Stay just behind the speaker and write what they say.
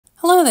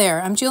Hello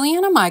there, I'm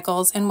Juliana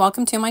Michaels and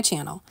welcome to my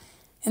channel.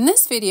 In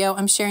this video,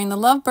 I'm sharing the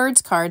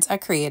Lovebirds cards I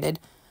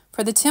created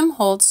for the Tim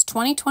Holtz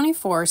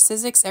 2024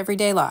 Sizzix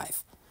Everyday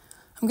Live.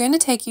 I'm going to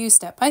take you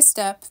step by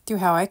step through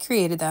how I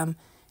created them,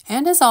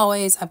 and as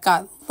always, I've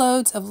got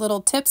loads of little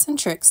tips and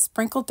tricks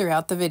sprinkled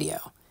throughout the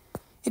video.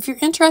 If you're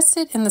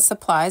interested in the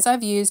supplies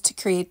I've used to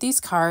create these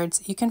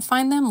cards, you can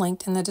find them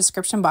linked in the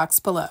description box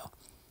below.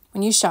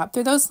 When you shop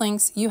through those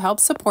links, you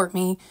help support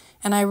me,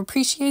 and I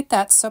appreciate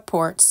that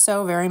support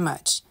so very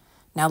much.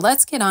 Now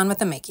let's get on with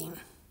the making.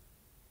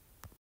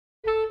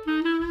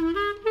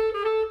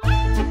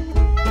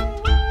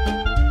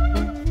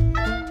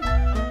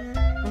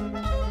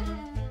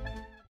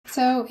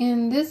 So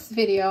in this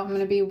video, I'm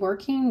going to be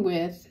working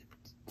with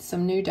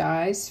some new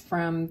dies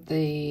from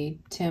the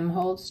Tim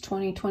Holtz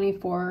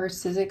 2024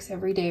 Sizzix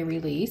Everyday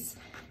release.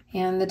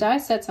 And the die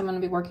sets I'm going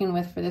to be working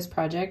with for this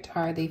project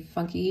are the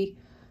Funky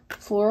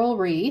Floral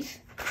Wreath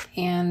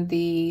and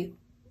the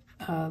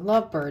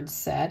Lovebirds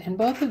set, and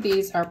both of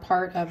these are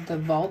part of the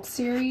Vault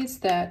series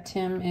that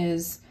Tim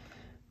is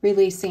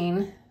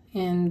releasing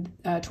in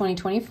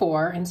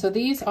 2024. And so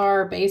these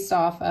are based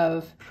off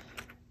of,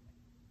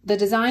 the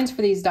designs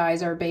for these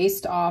dies are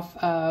based off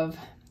of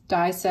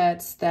die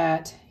sets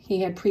that he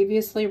had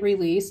previously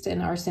released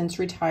and are since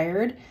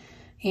retired.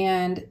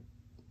 And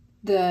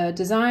the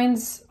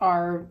designs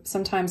are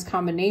sometimes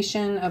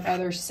combination of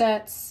other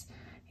sets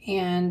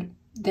and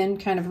then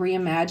kind of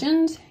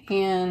reimagined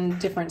in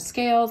different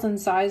scales and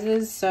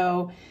sizes.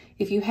 So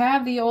if you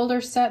have the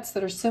older sets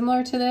that are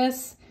similar to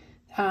this,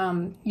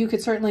 you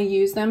could certainly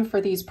use them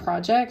for these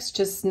projects.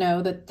 Just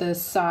know that the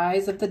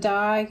size of the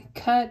die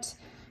cut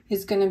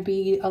is going to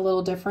be a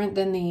little different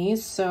than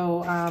these.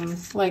 So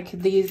like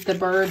these, the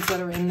birds that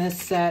are in this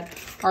set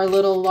are a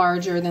little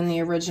larger than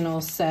the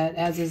original set,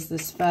 as is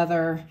this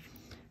feather.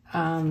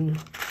 And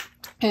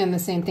the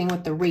same thing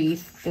with the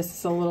wreath. This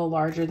is a little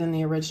larger than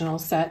the original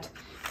set,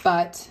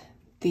 but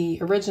the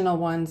original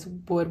ones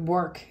would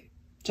work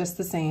just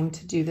the same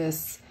to do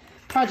this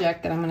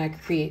project that I'm going to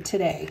create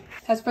today.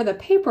 As for the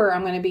paper,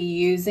 I'm going to be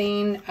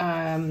using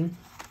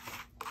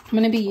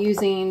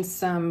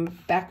some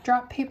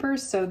backdrop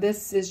papers. So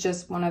this is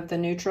just one of the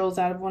neutrals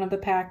out of one of the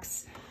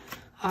packs.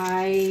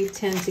 I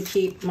tend to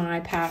keep my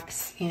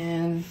packs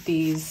in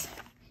these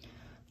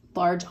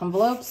large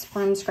envelopes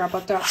from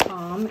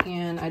scrapbook.com,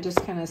 and I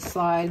just kind of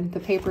slide the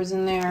papers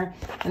in there,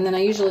 and then I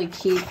usually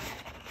keep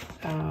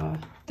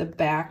the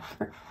back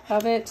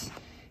of it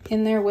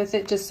in there with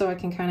it, just so I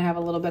can kind of have a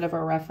little bit of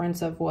a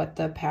reference of what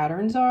the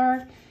patterns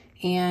are.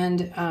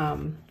 And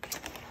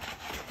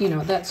you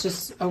know, that's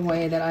just a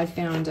way that I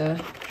found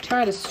to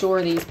try to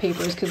store these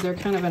papers, because they're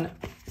kind of a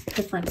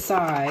different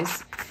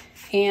size.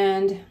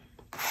 And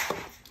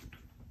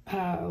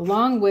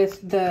along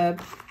with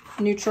the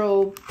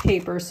neutral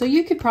paper, so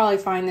you could probably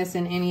find this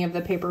in any of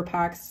the paper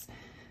packs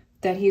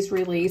that he's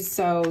released,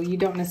 so you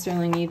don't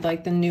necessarily need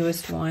like the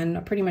newest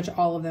one. Pretty much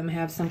all of them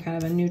have some kind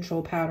of a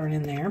neutral pattern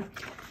in there.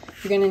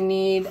 You're going to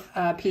need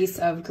a piece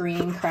of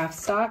green craft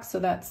stock, so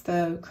that's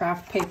the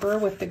craft paper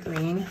with the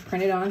green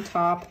printed on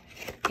top.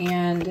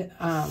 And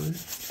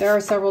there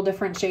are several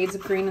different shades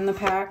of green in the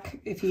pack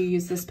if you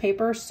use this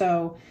paper,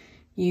 so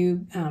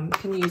you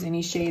can use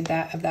any shade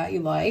of that you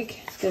like.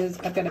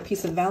 I've got a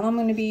piece of vellum I'm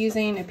going to be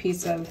using, a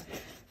piece of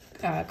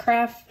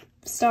craft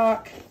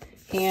stock,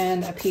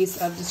 and a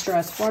piece of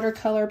distressed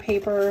watercolor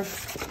paper.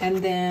 And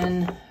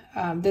then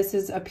this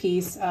is a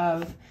piece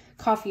of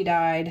coffee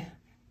dyed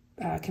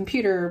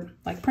computer,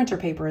 like printer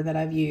paper that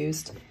I've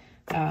used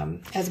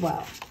as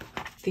well.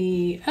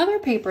 The other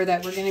paper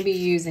that we're going to be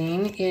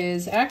using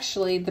is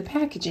actually the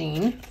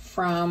packaging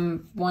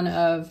from one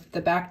of the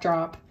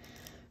backdrop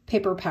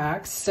paper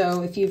packs.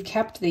 So if you've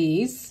kept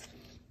these,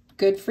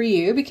 good for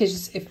you,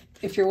 because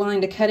if you're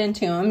willing to cut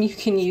into them, you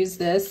can use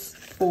this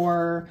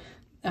for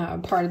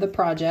part of the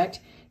project.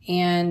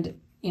 And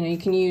you know, you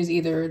can use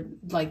either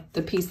like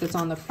the piece that's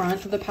on the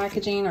front of the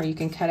packaging, or you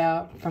can cut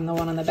out from the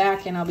one on the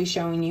back, and I'll be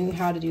showing you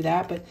how to do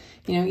that. But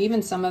you know,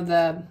 even some of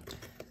the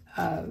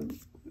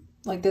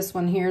like this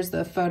one here's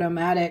the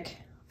Photomatic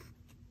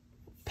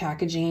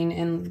packaging,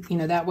 and you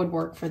know, that would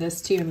work for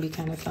this too and be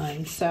kind of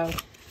fun. So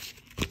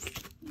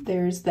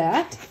there's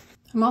that.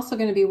 I'm also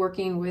going to be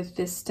working with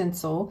this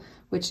stencil,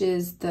 which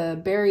is the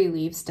berry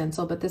leaf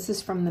stencil, but this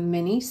is from the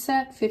mini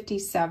set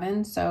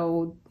 57,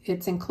 so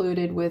it's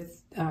included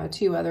with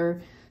 2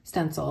 other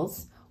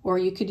stencils. Or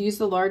you could use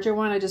the larger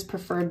one. I just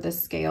preferred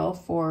this scale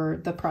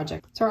for the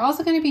project. So we're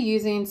also going to be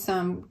using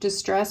some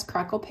Distress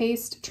Crackle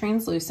Paste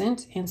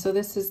Translucent, and so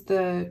this is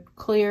the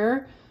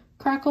clear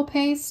crackle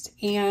paste,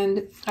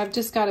 and I've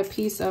just got a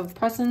piece of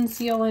press and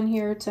seal in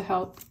here to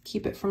help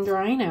keep it from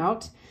drying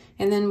out.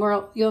 And then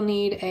you'll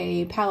need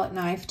a palette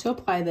knife to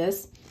apply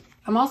this.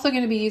 I'm also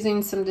going to be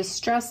using some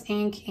Distress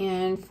ink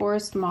and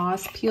Forest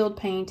Moss peeled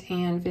paint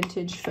and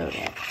Vintage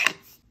Photo.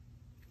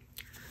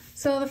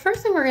 So the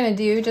first thing we're going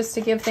to do, just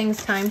to give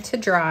things time to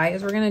dry,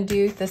 is we're going to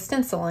do the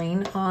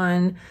stenciling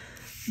on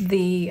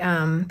the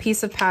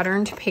piece of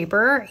patterned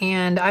paper.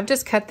 And I've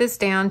just cut this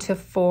down to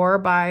 4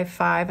 by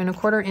 5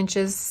 1/4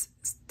 inches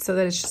so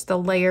that it's just a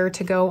layer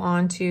to go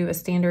onto a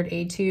standard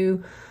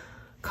A2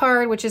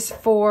 card, which is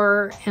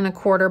 4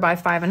 1/4 by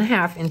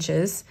 5.5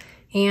 inches.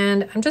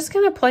 And I'm just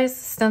gonna place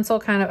the stencil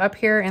kind of up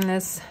here in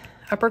this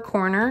upper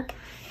corner,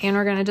 and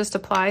we're gonna just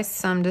apply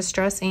some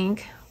Distress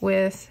ink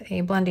with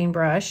a blending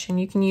brush, and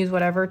you can use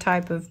whatever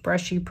type of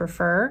brush you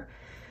prefer.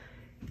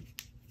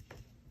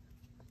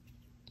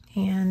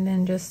 And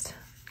then just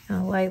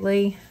kind of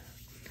lightly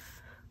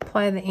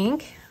apply the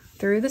ink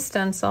through the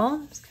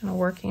stencil, just kind of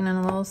working in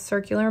a little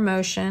circular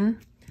motion.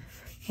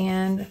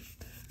 And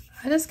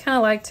I just kind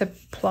of like to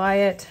apply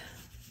it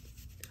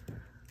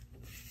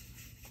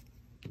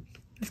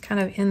just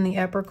kind of in the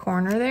upper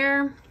corner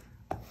there.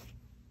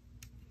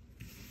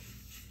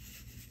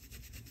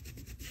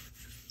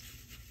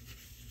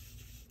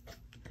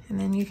 And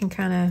then you can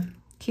kind of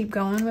keep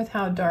going with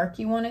how dark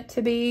you want it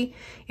to be.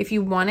 If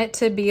you want it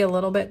to be a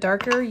little bit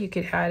darker, you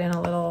could add in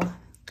a little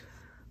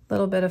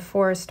bit of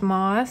forest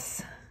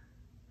moss.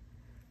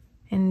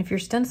 And if your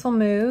stencil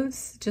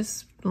moves,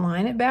 just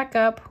line it back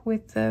up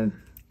with the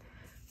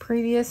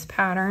previous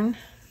pattern.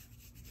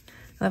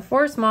 The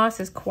forest moss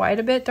is quite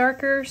a bit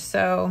darker,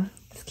 so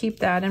just keep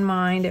that in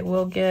mind. It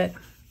will get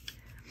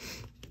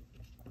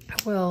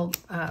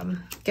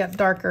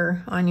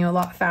darker on you a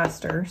lot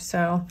faster.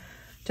 So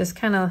just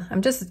kind of,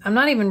 I'm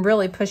not even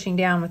really pushing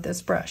down with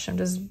this brush. I'm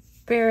just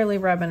barely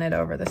rubbing it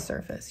over the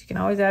surface. You can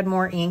always add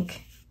more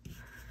ink,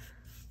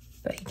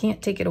 but you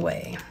can't take it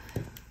away.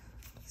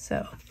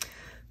 So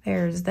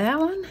there's that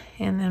one.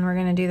 And then we're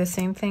gonna do the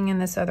same thing in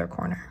this other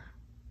corner.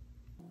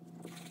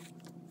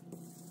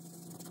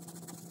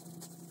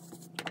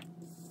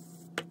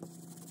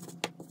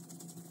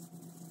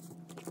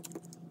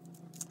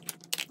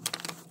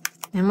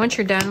 And once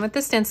you're done with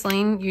the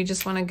stenciling, you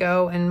just want to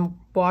go and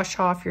wash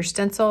off your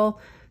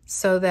stencil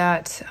so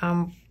that,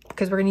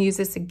 because we're going to use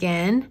this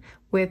again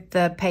with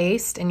the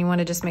paste, and you want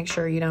to just make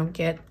sure you don't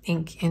get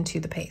ink into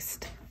the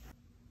paste.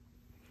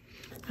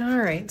 All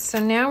right, so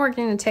now we're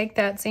going to take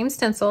that same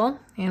stencil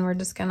and we're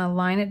just going to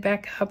line it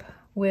back up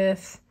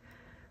with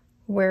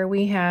where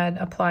we had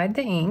applied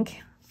the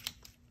ink.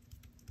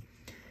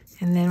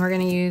 And then we're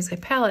going to use a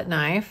palette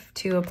knife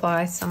to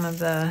apply some of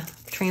the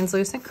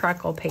translucent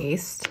crackle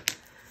paste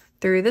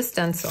through the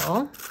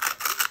stencil.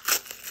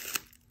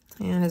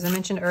 And as I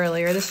mentioned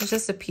earlier, this is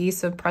just a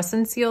piece of press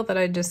and seal that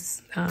I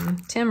just,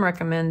 Tim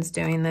recommends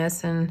doing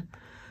this. And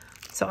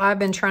so I've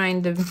been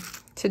trying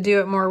to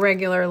do it more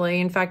regularly.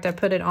 In fact, I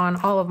put it on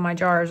all of my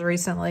jars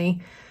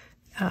recently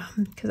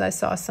because I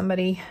saw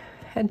somebody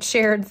had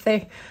shared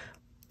they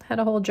had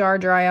a whole jar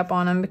dry up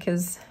on them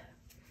because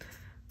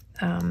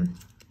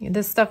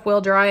this stuff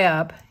will dry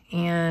up.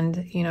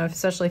 And, you know,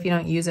 especially if you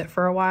don't use it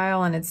for a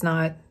while and it's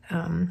not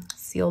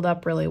sealed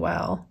up really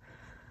well.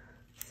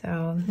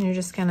 So you're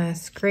just gonna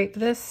scrape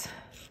this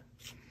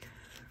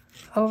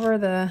over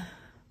the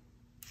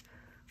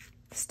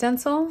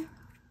stencil,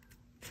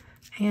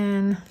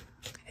 and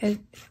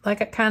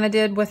like I kind of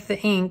did with the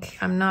ink,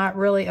 I'm not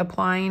really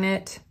applying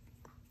it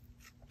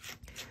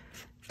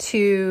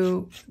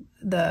to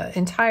the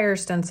entire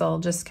stencil,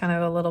 just kind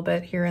of a little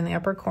bit here in the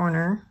upper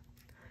corner.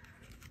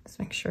 Just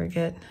make sure you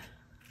get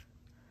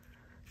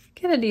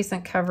a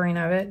decent covering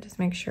of it. Just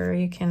make sure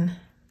you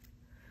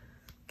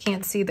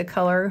can't see the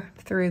color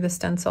through the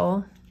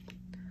stencil.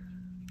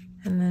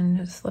 And then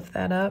just lift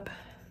that up.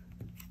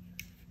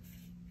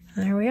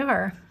 And there we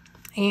are.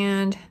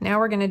 And now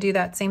we're gonna do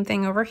that same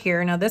thing over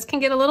here. Now this can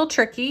get a little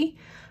tricky.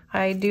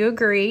 I do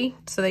agree,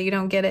 so that you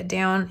don't get it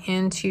down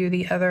into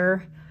the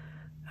other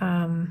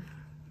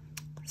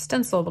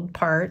stenciled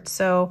part.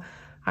 So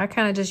I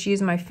kind of just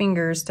use my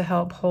fingers to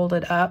help hold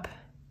it up.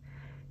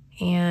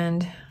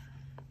 And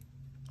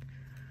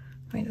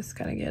we just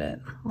gotta get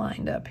it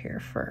lined up here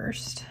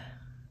first.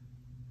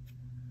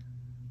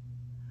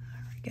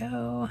 There we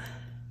go.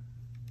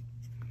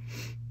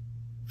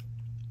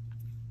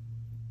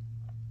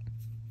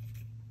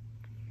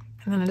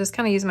 And then I just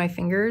kind of use my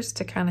fingers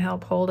to kind of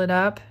help hold it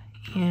up,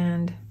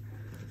 and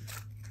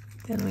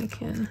then we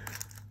can,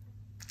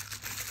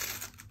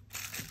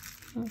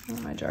 oh,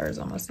 my jar is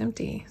almost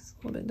empty. It's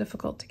a little bit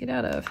difficult to get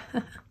out of.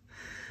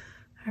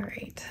 All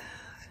right.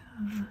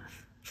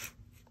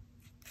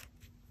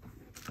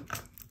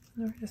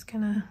 We're just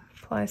gonna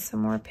apply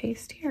some more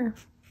paste here.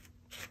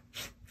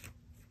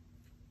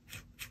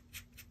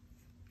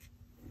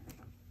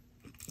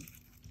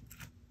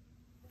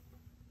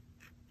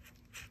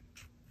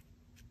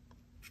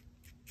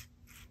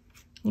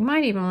 You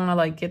might even want to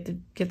like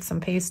get some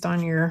paste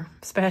on your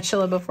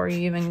spatula before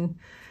you even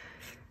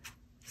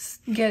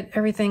get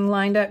everything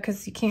lined up,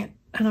 because I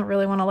don't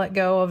really want to let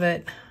go of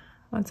it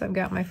once I've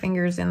got my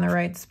fingers in the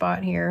right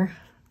spot here,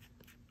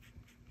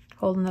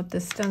 holding up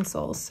this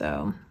stencil.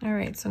 So, all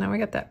right, so now we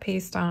got that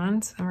paste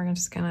on, so we're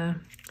just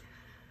gonna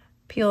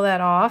peel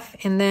that off.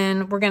 And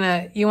then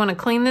you wanna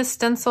clean this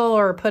stencil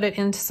or put it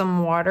into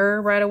some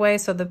water right away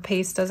so the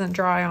paste doesn't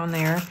dry on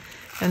there.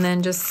 And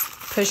then just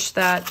push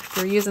that, if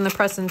you're using the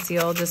press and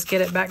seal, just get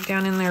it back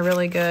down in there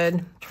really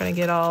good. Try to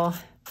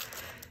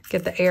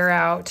get the air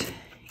out.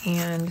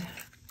 And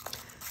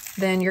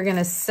then you're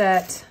gonna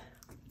set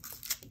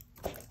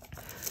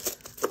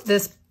put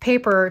this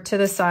paper to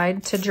the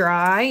side to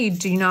dry. You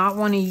do not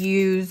want to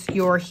use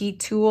your heat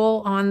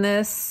tool on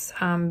this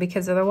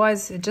because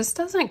otherwise it just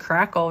doesn't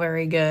crackle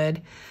very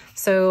good.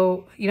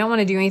 So you don't want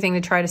to do anything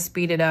to try to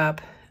speed it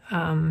up.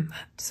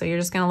 So you're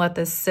just going to let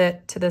this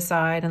sit to the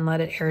side and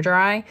let it air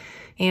dry.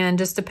 And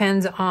just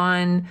depends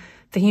on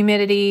the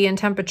humidity and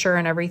temperature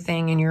and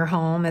everything in your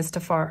home as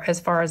far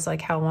as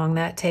like how long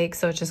that takes.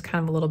 So it's just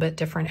kind of a little bit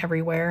different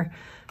everywhere.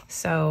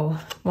 So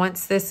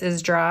once this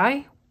is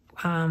dry,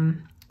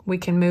 we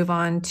can move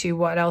on to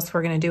what else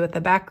we're going to do with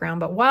the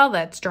background. But while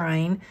that's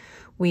drying,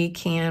 we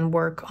can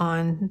work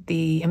on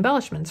the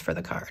embellishments for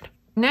the card.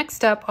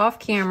 Next up, off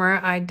camera,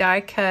 I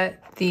die cut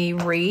the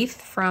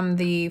wreath from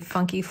the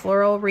Funky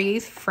Floral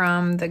wreath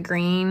from the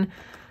green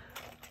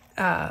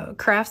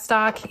craft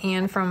stock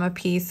and from a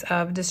piece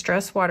of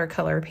distressed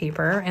watercolor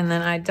paper. And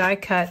then I die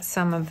cut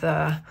some of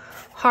the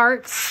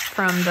hearts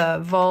from the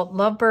Vault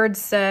Lovebirds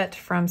set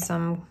from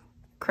some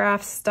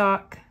craft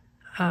stock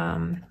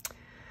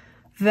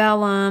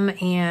vellum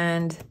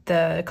and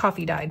the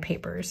coffee dyed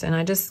papers. And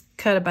I just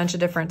cut a bunch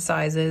of different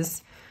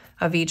sizes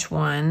of each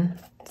one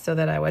so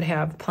that I would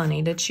have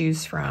plenty to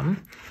choose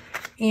from.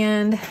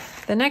 And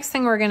the next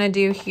thing we're gonna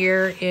do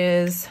here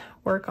is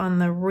work on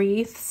the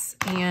wreaths.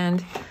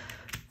 And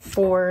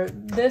for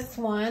this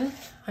one,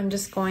 I'm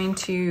just going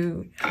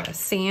to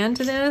sand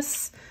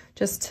this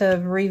just to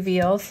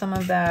reveal some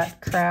of that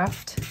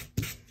craft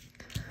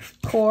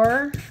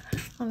core.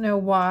 I don't know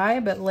why,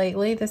 but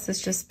lately this has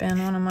just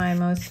been one of my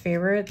most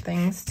favorite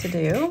things to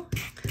do.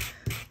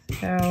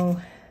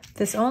 So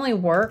this only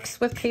works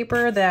with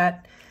paper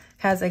that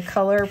has a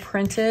color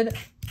printed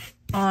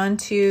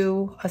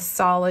onto a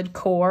solid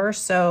core.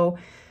 So,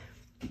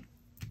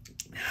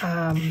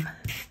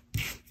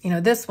 you know,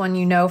 this one,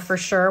 you know for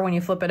sure when you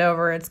flip it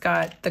over, it's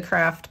got the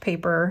craft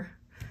paper.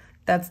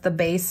 That's the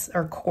base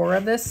or core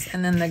of this.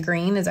 And then the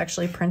green is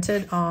actually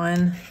printed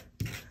on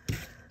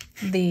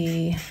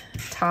the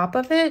top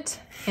of it.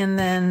 And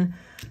then,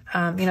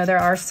 you know, there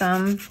are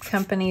some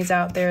companies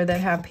out there that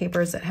have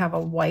papers that have a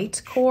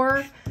white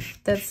core.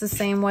 That's the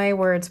same way,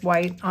 where it's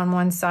white on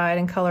one side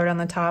and colored on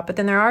the top. But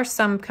then there are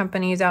some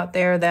companies out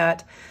there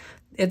that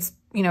it's,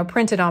 you know,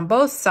 printed on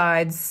both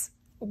sides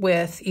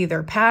with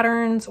either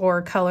patterns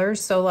or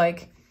colors. So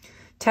like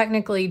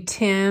technically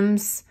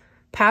Tim's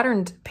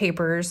patterned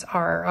papers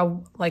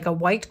are like a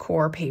white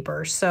core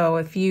paper. So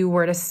if you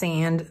were to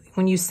sand,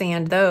 when you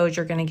sand those,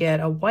 you're going to get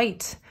a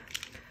white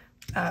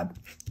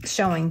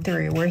showing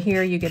through, where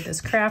here you get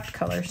this craft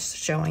color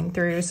showing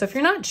through. So if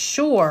you're not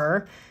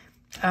sure,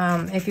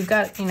 if you've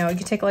got, you know,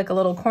 you take like a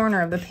little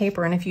corner of the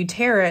paper, and if you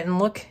tear it and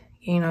look,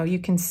 you know, you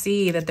can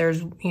see that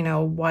there's, you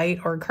know, white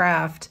or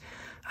craft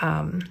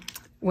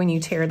when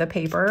you tear the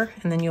paper,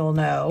 and then you'll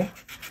know.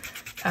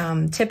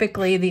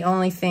 Typically the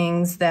only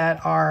things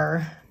that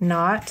are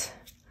not,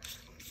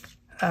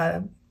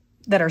 that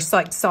are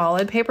like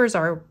solid papers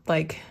are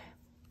like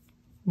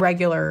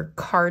regular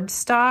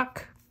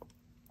cardstock,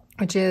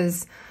 which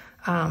is,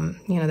 you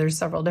know, there's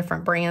several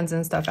different brands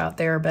and stuff out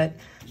there, but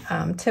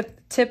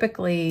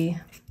typically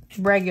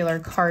regular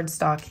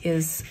cardstock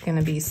is going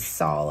to be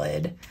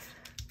solid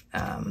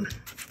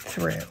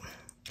through.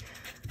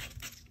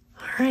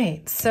 All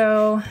right,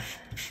 so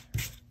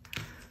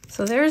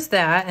there's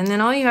that. And then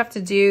all you have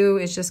to do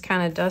is just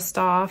kind of dust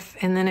off,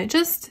 and then it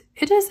just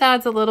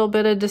adds a little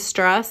bit of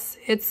distress.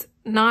 It's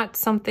not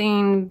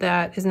something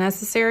that is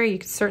necessary. You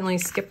can certainly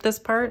skip this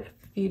part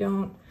if you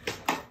don't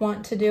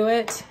want to do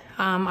it.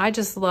 I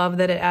just love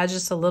that it adds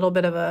just a little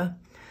bit of a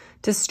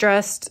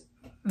distressed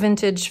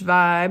vintage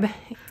vibe.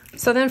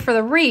 So then for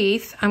the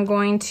wreath, I'm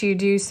going to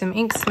do some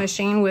ink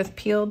smishing with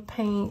peeled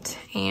paint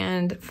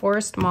and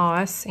forest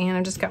moss. And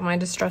I've just got my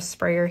distress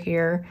sprayer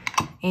here.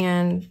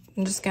 And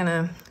I'm just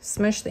gonna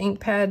smush the ink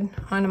pad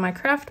onto my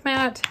craft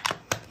mat.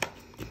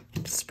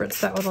 Spritz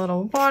that with a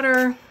little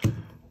water.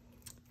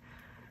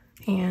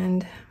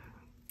 And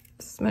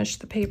smush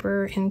the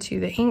paper into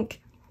the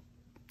ink.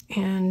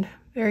 And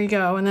there you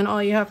go. And then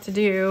all you have to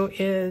do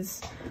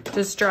is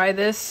just dry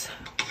this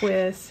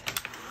with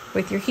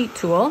your heat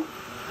tool.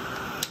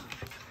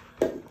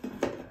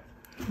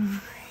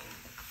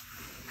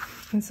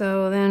 And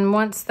so then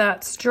once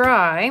that's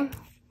dry,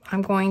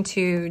 I'm going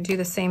to do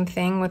the same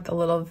thing with the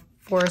little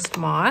forest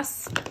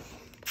moss.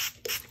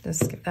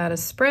 Just give that a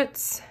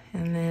spritz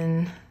and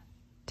then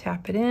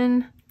tap it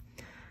in.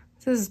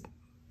 This has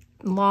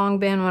long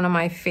been one of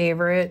my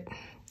favorite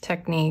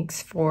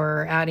techniques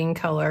for adding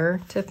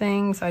color to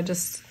things. I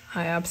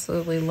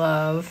absolutely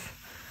love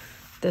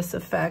this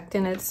effect,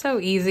 and it's so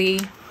easy.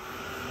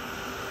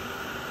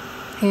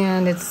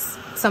 And it's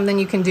something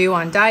you can do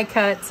on die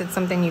cuts. It's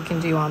something you can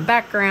do on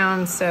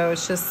backgrounds. So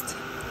it's just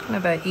kind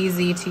of an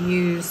easy to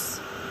use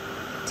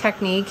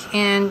technique.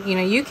 And you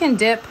know, you can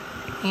dip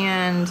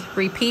and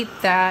repeat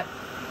that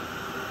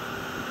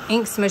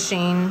ink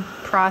smishing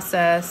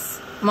process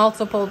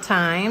multiple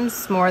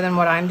times, more than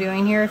what I'm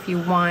doing here, if you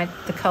want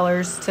the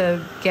colors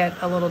to get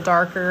a little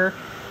darker,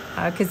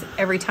 because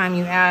every time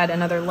you add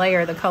another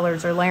layer, the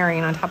colors are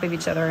layering on top of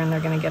each other and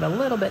they're going to get a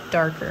little bit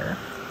darker.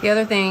 The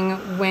other thing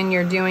when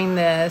you're doing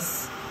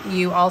this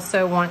you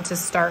also want to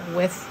start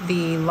with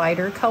the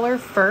lighter color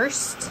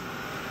first,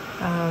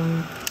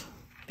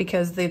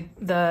 because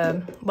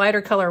the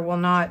lighter color will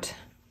not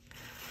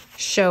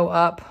show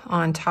up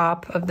on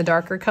top of the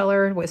darker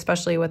color,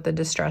 especially with the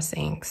distress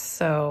inks.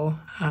 So,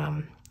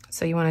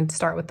 so you want to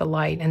start with the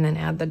light and then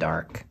add the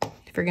dark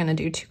if you're going to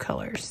do 2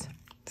 colors.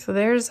 So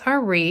there's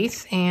our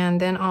wreath, and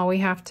then all we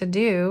have to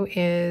do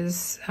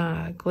is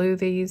glue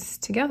these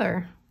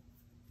together.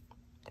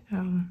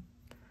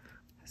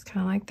 It's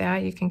kind of like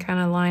that. You can kind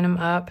of line them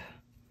up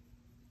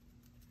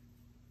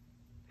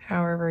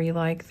however you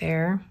like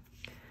there.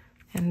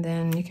 And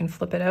then you can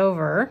flip it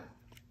over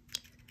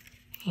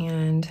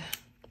and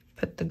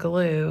put the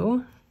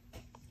glue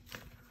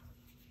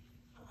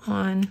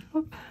on.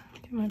 Oop,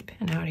 get my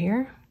pen out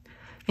here.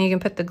 And you can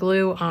put the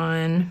glue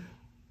on.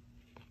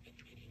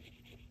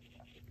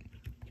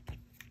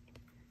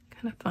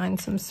 Kind of find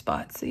some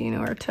spots that you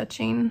know are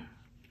touching.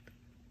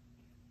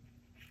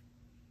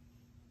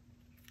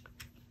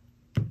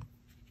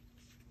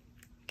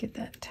 Get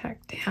that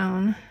tacked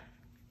down.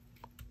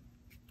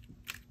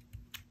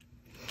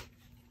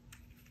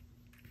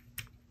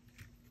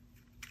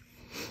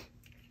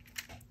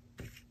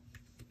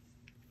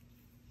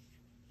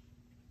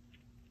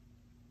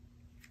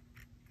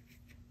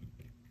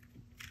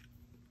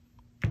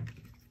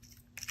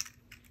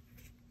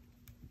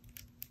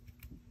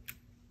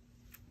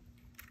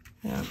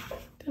 Yeah,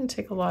 doesn't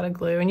take a lot of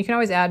glue, and you can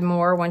always add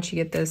more once you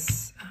get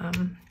this.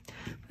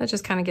 That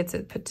just kind of gets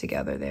it put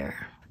together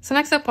there. So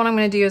next up, what I'm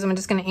going to do is I'm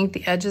just going to ink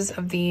the edges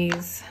of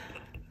these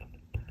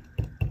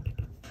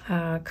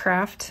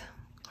craft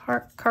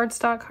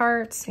cardstock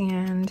hearts,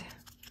 and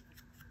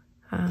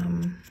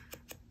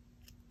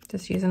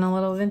just using a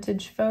little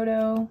vintage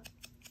photo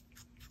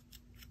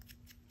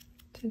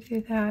to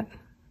do that.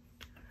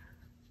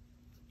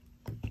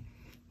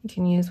 You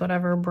can use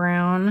whatever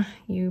brown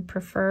you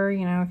prefer,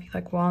 you know, if you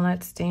like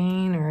walnut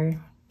stain or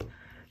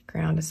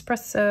ground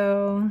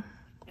espresso.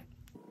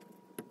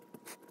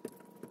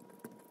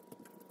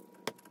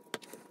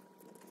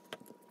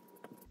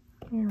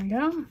 There we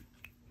go.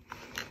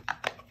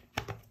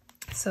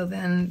 So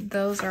then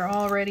those are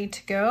all ready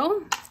to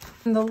go.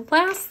 And the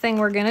last thing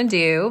we're gonna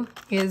do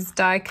is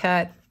die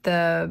cut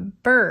the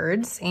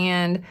birds,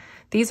 and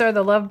these are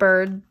the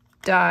Lovebird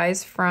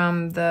dies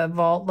from the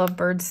Vault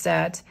Lovebird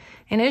set.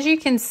 And as you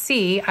can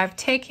see, I've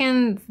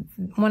taken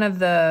one of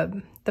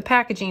the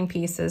packaging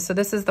pieces. So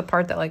this is the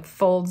part that like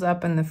folds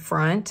up in the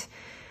front,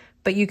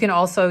 but you can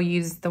also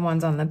use the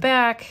ones on the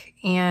back.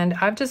 And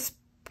I've just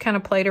kind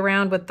of played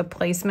around with the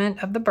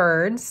placement of the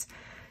birds.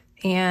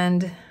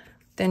 And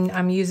then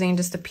I'm using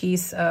just a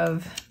piece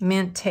of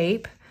mint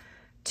tape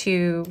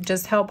to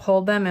just help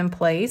hold them in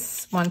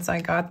place once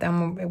I got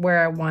them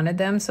where I wanted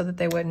them, so that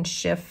they wouldn't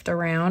shift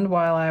around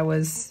while I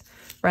was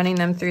running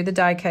them through the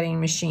die cutting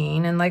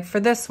machine. And like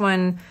for this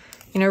one,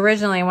 you know,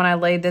 originally when I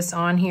laid this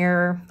on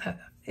here,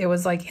 it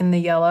was like in the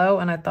yellow,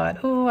 and I thought,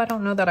 oh, I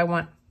don't know that I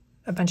want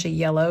a bunch of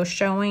yellow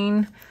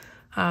showing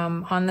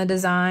on the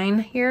design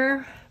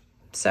here.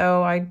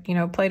 So I, you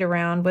know, played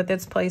around with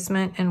its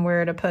placement and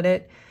where to put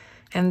it,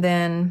 and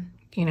then,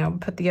 you know,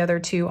 put the other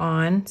 2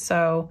 on.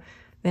 So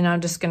then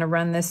I'm just gonna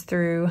run this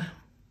through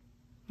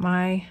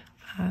my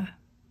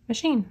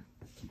machine.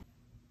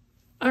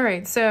 All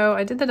right, so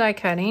I did the die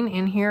cutting,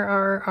 and here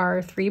are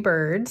our 3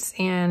 birds,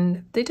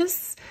 and they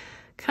just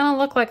kind of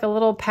look like a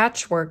little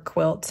patchwork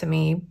quilt to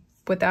me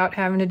without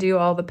having to do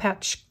all the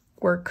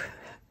patchwork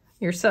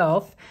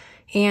yourself.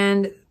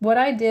 And what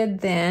I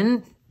did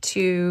then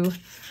to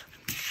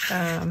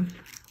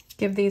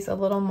give these a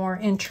little more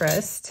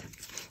interest,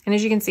 and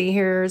as you can see,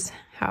 here's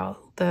how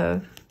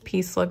the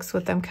piece looks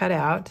with them cut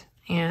out,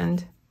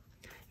 and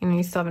you know,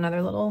 you still have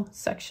another little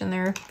section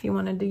there if you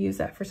wanted to use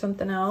that for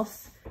something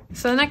else.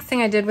 So the next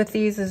thing I did with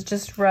these is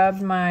just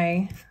rub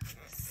my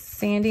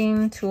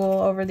sanding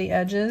tool over the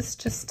edges,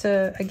 just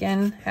to,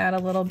 again, add a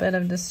little bit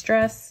of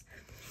distress.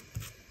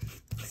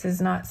 This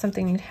is not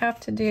something you'd have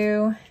to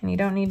do, and you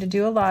don't need to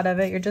do a lot of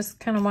it. You're just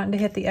kind of wanting to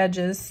hit the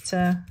edges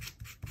to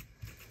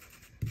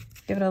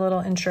give it a little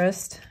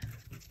interest.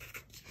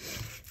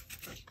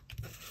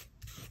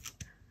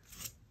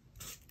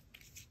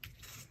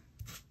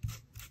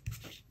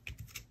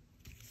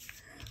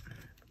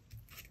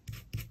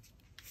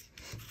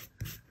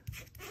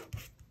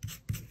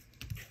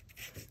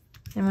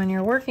 And when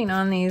you're working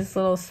on these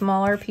little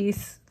smaller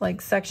piece,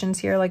 like sections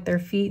here, like their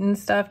feet and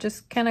stuff,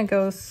 just kind of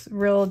go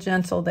real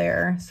gentle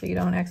there so you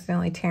don't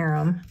accidentally tear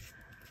them,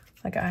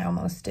 like I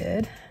almost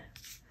did.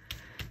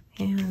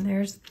 And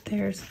there's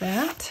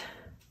that.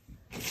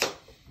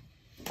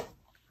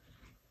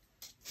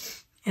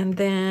 And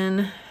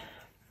then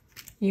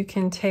you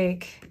can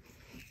take,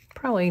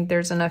 probably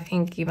there's enough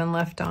ink even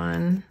left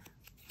on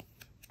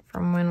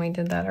from when we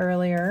did that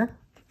earlier.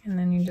 And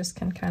then you just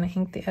can kind of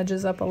ink the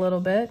edges up a little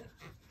bit.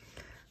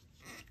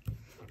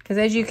 Because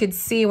as you could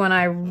see when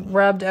I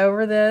rubbed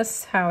over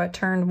this, how it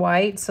turned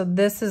white. So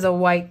this is a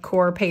white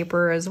core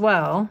paper as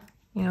well.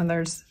 You know,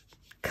 there's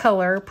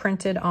color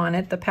printed on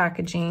it, the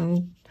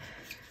packaging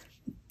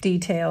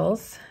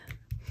details.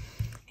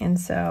 And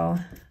so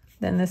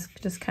then this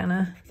just kind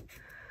of,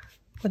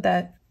 with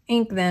that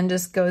ink then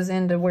just goes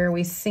into where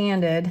we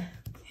sanded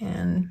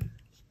and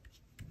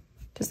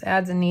just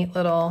adds a neat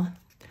little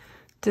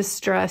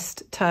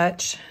distressed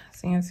touch.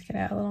 So you can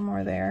add a little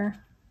more there.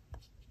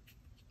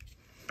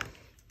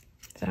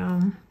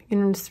 So you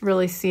can just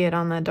really see it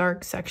on the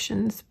dark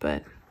sections,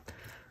 but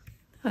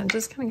it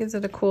just kind of gives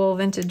it a cool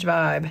vintage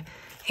vibe.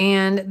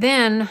 And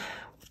then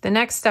the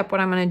next step,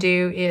 what I'm going to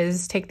do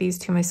is take these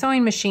to my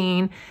sewing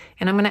machine,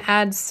 and I'm going to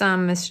add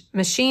some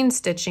machine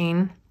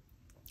stitching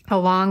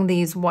along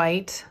these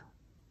white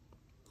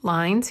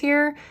lines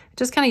here,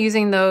 just kind of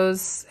using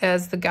those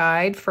as the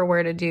guide for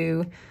where to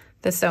do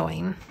the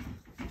sewing.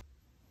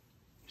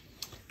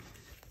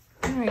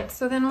 All right,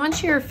 so then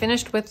once you're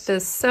finished with the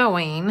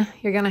sewing,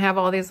 you're gonna have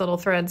all these little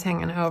threads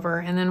hanging over.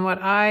 And then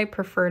what I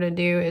prefer to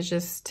do is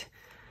just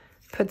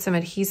put some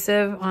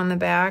adhesive on the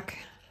back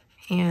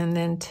and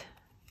then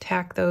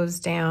tack those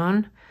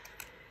down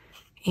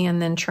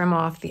and then trim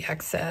off the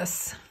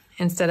excess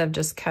instead of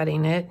just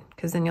cutting it,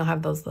 because then you'll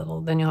have those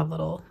little,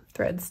 little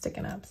threads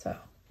sticking up. So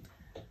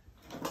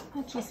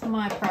that's just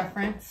my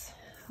preference.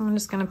 I'm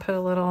just gonna put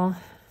a little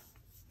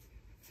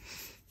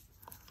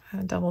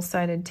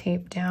double-sided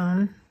tape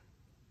down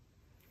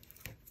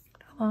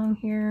along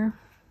here.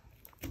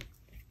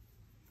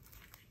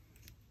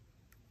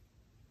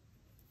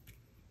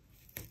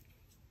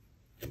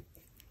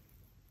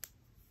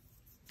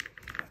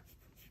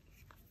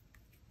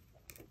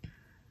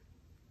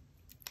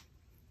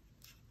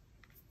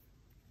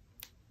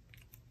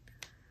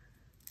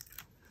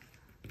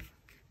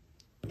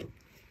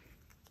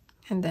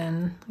 And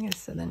then, like I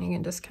said, then you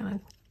can just kind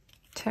of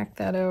tack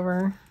that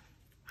over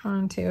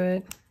onto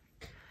it.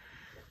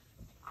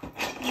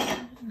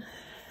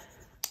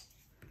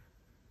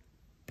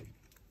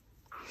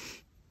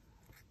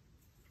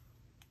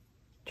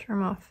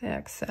 Trim off the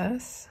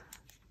excess.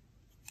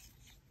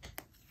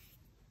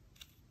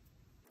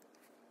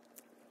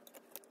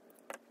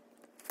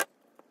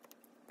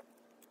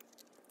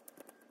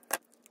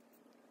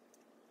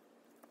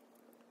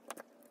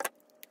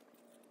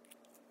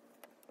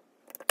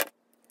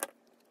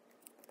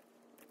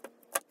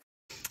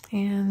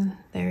 And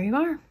there you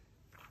are.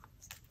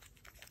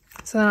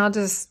 So then I'll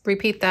just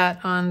repeat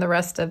that on the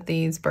rest of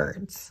these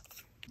birds.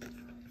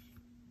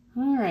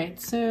 All right,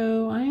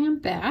 so I am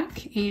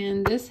back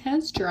and this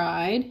has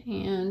dried,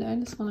 and I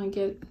just want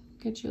to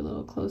get you a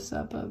little close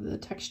up of the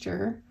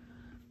texture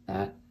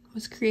that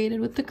was created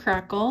with the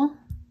crackle.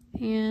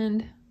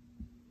 And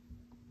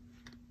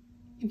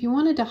if you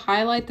wanted to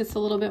highlight this a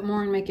little bit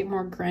more and make it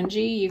more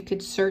grungy, you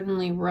could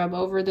certainly rub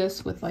over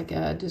this with like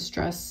a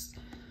distress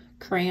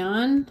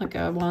crayon, like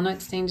a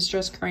walnut stained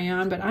distress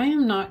crayon, but I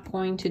am not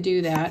going to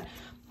do that.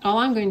 All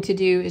I'm going to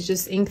do is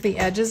just ink the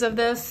edges of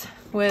this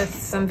with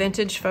some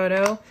vintage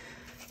photo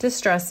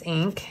distress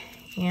ink,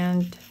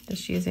 and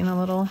just using a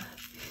little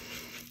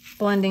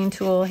blending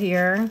tool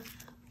here,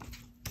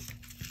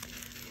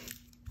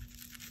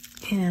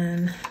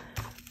 and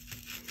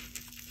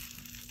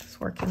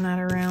just working that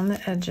around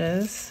the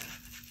edges.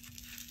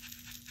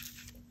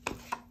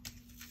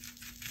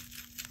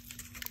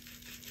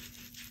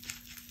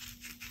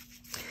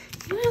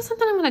 You know,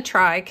 something I'm going to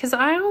try, because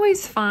I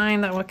always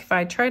find that if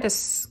I try to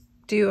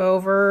do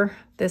over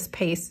this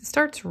paste, it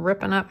starts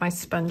ripping up my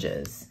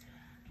sponges.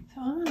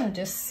 So I'm going to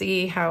just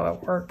see how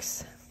it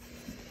works.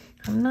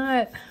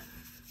 That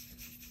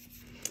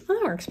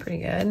works pretty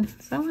good.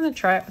 So I'm going to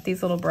try it with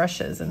these little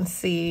brushes and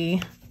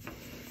see.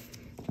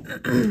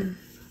 I'm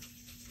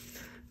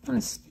going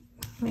to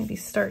maybe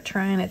start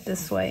trying it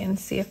this way and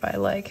see if I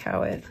like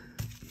how it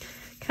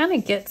kind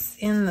of gets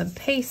in the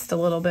paste a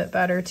little bit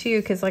better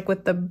too, because like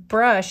with the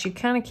brush, you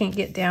kind of can't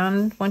get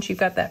down, once you've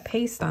got that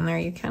paste on there,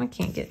 you kind of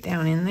can't get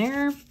down in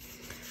there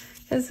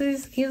as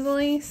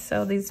easily.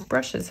 So these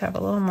brushes have a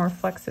little more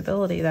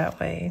flexibility that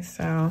way.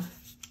 So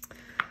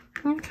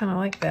I kind of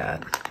like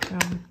that. So,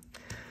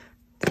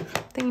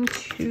 something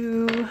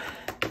to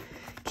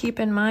keep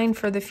in mind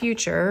for the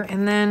future.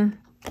 And then,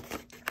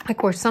 of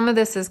course, some of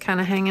this is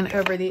kind of hanging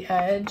over the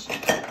edge.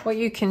 What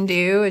you can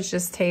do is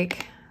just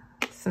take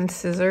some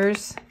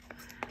scissors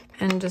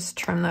and just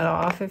trim that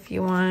off if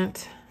you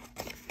want.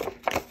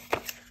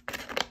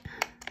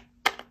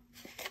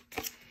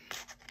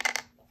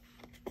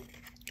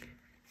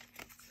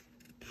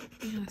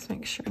 Just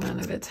make sure none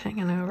of it's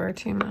hanging over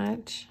too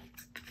much.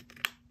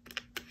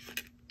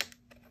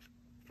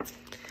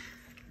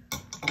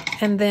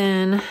 And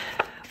then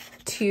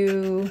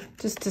to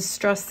just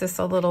distress this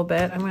a little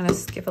bit, I'm going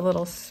to give a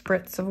little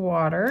spritz of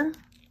water.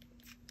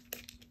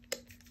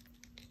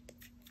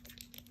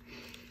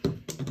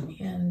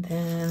 And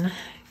then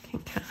you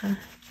can kind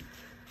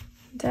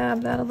of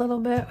dab that a little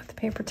bit with the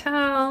paper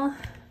towel.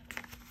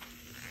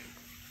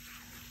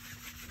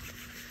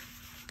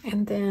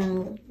 And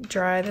then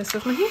dry this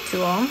with my heat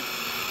tool.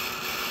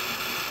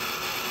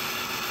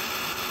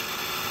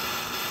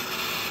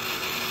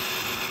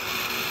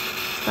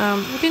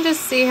 You can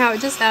just see how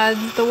it just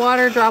adds, the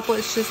water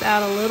droplets just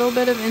add a little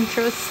bit of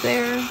interest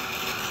there.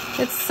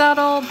 It's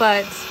subtle,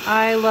 but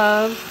I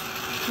love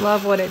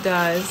what it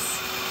does.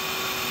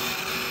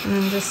 And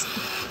then just,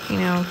 you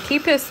know,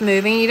 keep this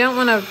moving. You don't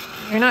want to,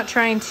 you're not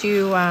trying to,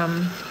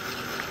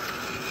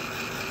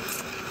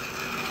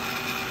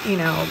 you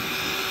know,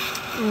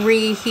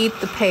 reheat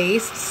the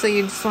paste. So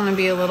you just want to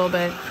be a little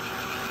bit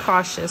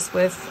cautious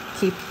with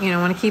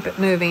want to keep it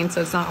moving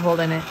so it's not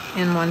holding it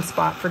in one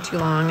spot for too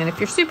long. And if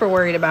you're super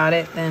worried about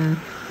it, then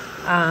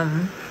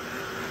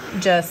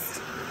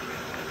just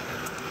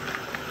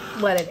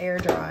let it air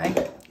dry.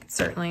 It's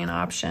certainly an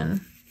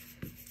option.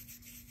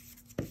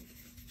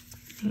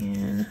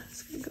 And I'm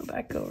just gonna go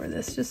back over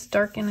this, just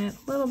darken it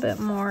a little bit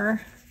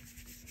more.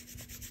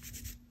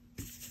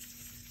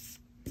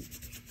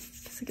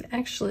 So I can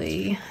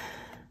actually,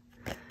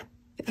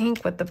 the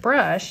ink with the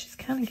brush is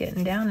kind of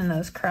getting down in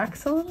those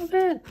cracks a little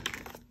bit.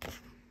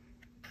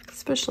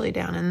 Especially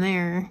down in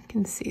there, you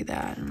can see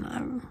that, and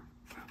I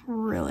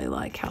really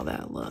like how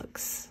that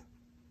looks.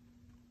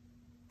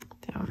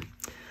 Down.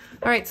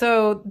 All right,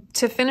 so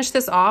to finish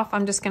this off,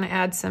 I'm just going to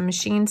add some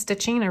machine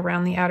stitching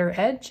around the outer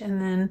edge, and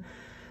then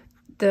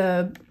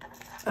the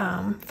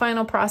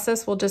final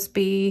process will just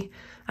be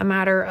a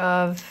matter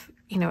of,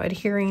 you know,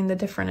 adhering the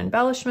different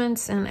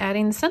embellishments and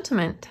adding the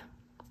sentiment.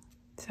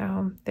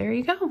 So there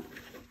you go.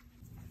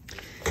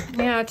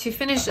 Now, to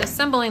finish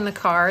assembling the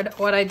card,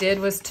 what I did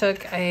was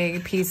took a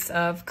piece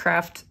of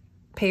craft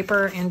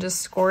paper and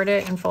just scored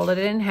it and folded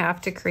it in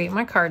half to create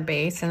my card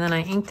base. And then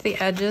I inked the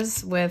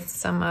edges with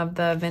some of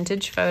the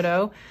Vintage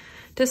Photo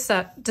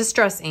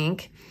Distress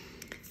ink.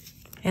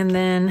 And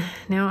then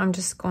now I'm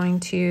just going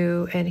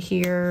to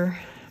adhere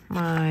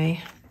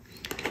my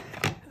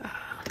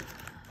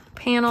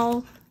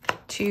panel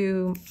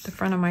to the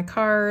front of my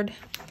card.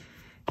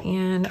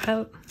 And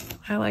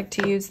I like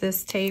to use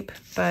this tape,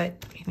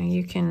 but you know,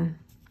 you can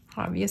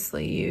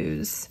obviously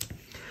use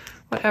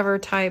whatever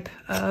type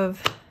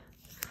of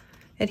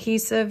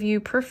adhesive you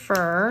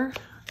prefer.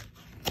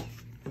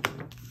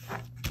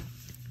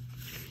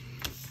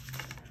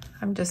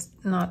 I'm just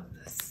not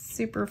a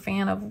super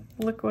fan of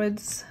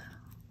liquids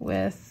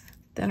with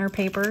thinner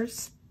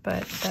papers,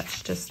 but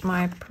that's just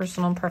my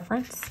personal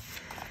preference.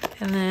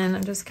 And then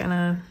I'm just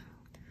gonna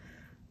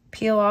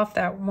peel off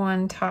that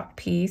one top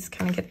piece,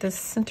 kind of get this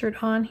centered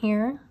on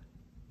here.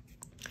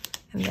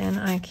 And then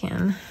I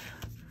can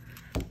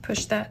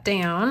push that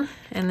down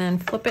and then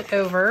flip it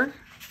over,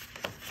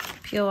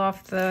 peel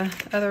off the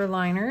other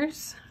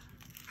liners.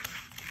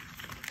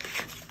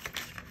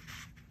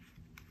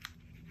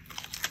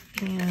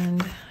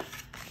 And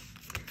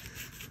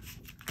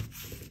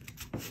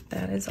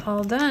that is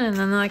all done. And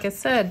then, like I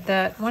said,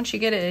 that once you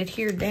get it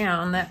adhered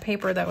down, that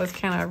paper that was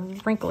kind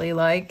of wrinkly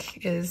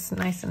like is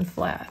nice and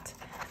flat.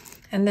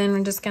 And then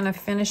I'm just gonna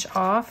finish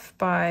off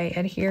by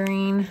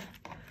adhering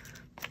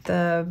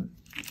the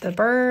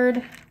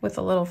bird with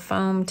a little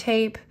foam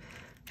tape,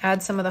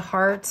 add some of the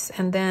hearts,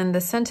 and then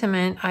the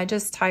sentiment, I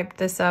just typed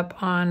this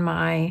up on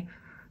my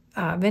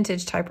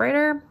vintage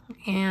typewriter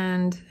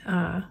and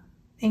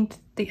inked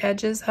the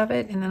edges of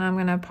it, and then I'm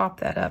gonna pop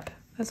that up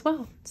as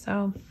well.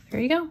 So there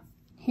you go.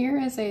 Here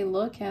is a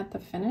look at the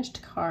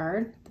finished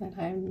card that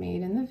I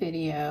made in the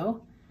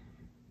video.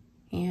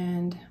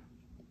 And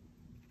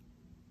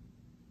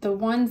the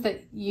ones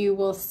that you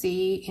will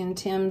see in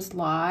Tim's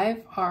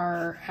live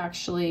are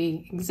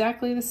actually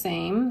exactly the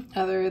same,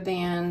 other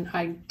than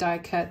I die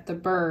cut the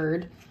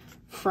bird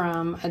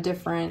from a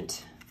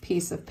different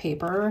piece of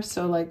paper.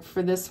 So like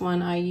for this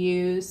one, I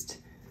used,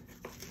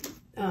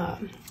 you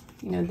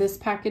know, this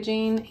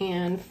packaging,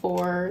 and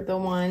for the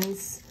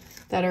ones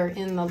that are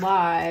in the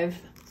live,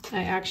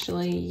 I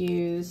actually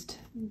used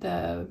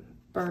the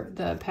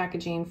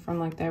packaging from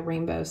like the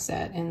rainbow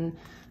set, and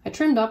I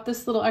trimmed up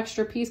this little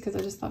extra piece because I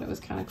just thought it was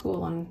kind of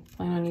cool. I'm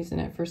planning on using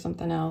it for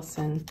something else,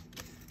 and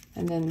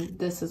then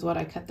this is what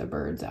I cut the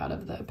birds out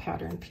of the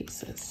pattern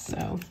pieces.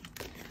 So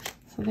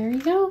there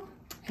you go.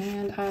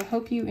 And I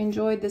hope you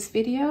enjoyed this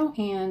video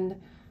and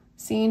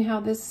seeing how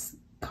this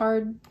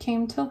card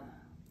came to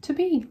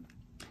be.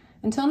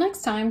 Until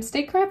next time,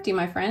 stay crafty,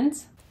 my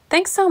friends.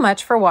 Thanks so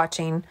much for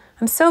watching.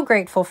 I'm so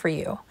grateful for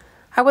you.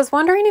 I was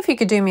wondering if you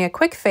could do me a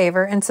quick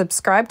favor and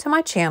subscribe to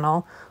my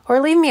channel,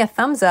 or leave me a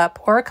thumbs up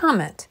or a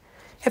comment.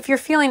 If you're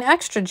feeling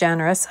extra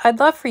generous, I'd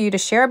love for you to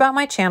share about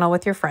my channel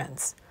with your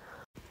friends.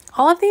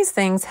 All of these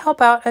things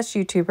help out us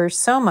YouTubers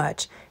so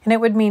much, and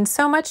it would mean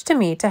so much to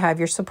me to have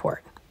your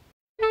support.